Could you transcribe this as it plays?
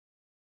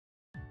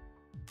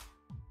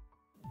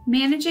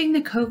Managing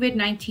the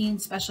COVID-19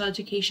 special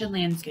education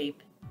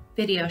landscape.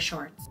 Video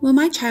shorts. Will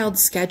my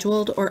child's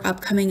scheduled or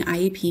upcoming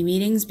IEP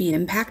meetings be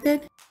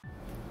impacted?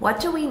 What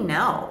do we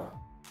know?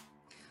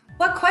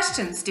 What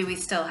questions do we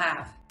still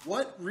have?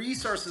 What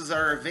resources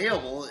are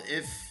available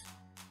if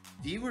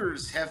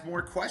viewers have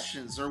more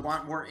questions or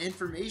want more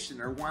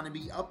information or want to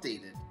be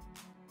updated?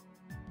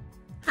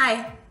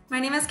 Hi,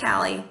 my name is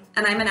Callie,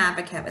 and I'm an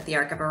advocate with the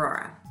Arc of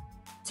Aurora.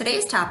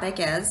 Today's topic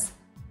is,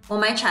 will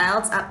my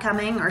child's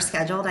upcoming or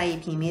scheduled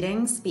IEP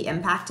meetings be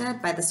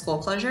impacted by the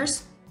school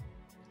closures?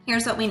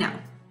 Here's what we know.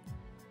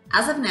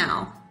 As of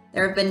now,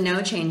 there have been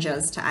no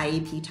changes to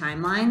IEP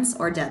timelines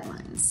or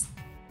deadlines.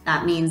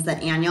 That means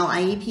that annual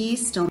IEPs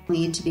still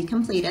need to be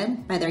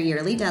completed by their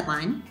yearly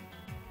deadline.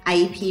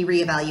 IEP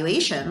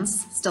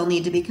reevaluations still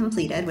need to be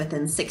completed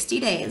within 60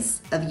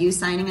 days of you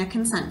signing a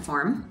consent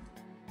form.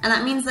 And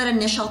that means that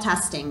initial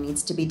testing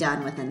needs to be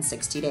done within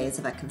 60 days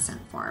of a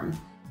consent form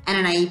and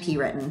an IEP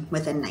written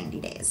within 90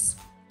 days.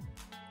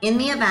 In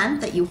the event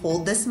that you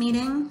hold this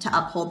meeting to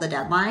uphold the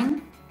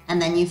deadline,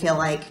 and then you feel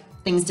like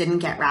things didn't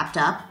get wrapped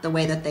up the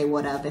way that they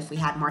would have if we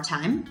had more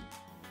time,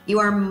 you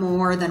are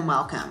more than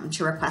welcome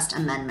to request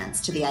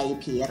amendments to the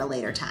IEP at a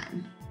later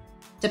time.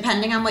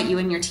 Depending on what you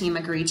and your team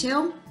agree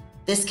to,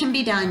 this can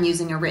be done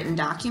using a written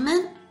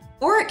document,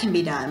 or it can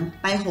be done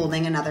by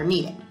holding another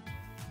meeting.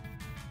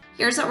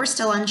 Here's what we're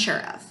still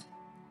unsure of.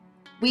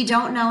 We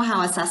don't know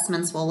how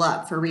assessments will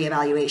look for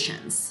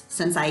reevaluations,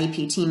 since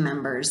IEP team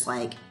members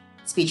like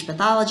speech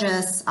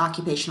pathologists,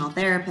 occupational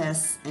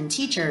therapists, and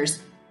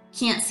teachers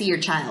can't see your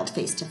child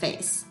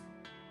face-to-face.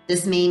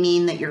 This may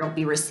mean that you'll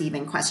be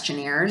receiving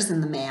questionnaires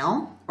in the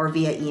mail or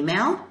via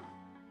email,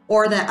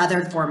 or that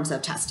other forms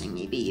of testing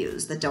may be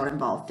used that don't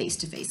involve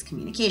face-to-face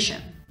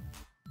communication.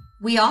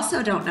 We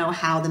also don't know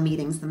how the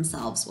meetings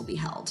themselves will be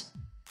held.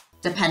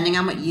 Depending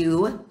on what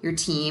you, your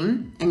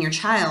team, and your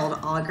child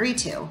all agree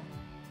to,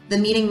 the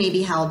meeting may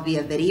be held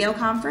via video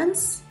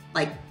conference,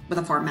 like with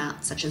a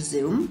format such as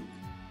Zoom,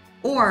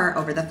 or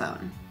over the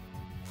phone.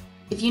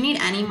 If you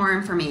need any more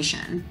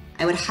information,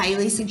 I would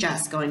highly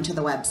suggest going to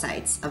the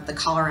websites of the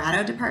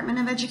Colorado Department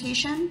of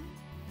Education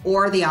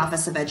or the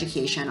Office of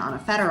Education on a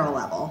federal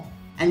level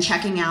and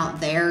checking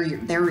out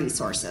their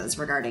resources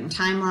regarding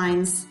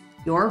timelines,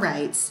 your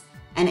rights,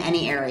 and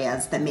any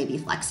areas that may be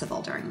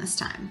flexible during this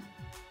time.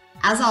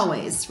 As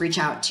always, reach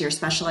out to your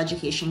special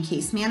education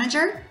case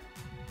manager,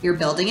 your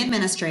building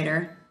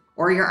administrator,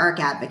 or your ARC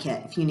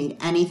advocate if you need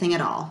anything at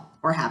all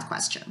or have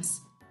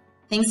questions.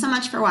 Thanks so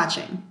much for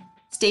watching.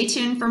 Stay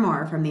tuned for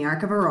more from the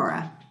Arc of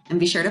Aurora, and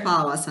be sure to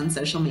follow us on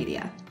social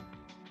media.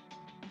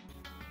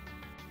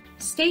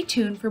 Stay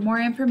tuned for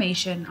more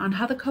information on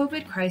how the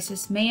COVID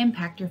crisis may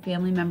impact your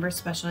family member's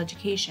special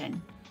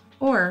education,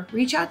 or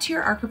reach out to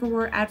your Arc of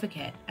Aurora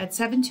advocate at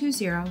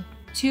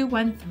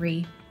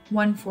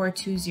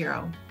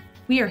 720-213-1420.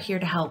 We are here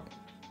to help.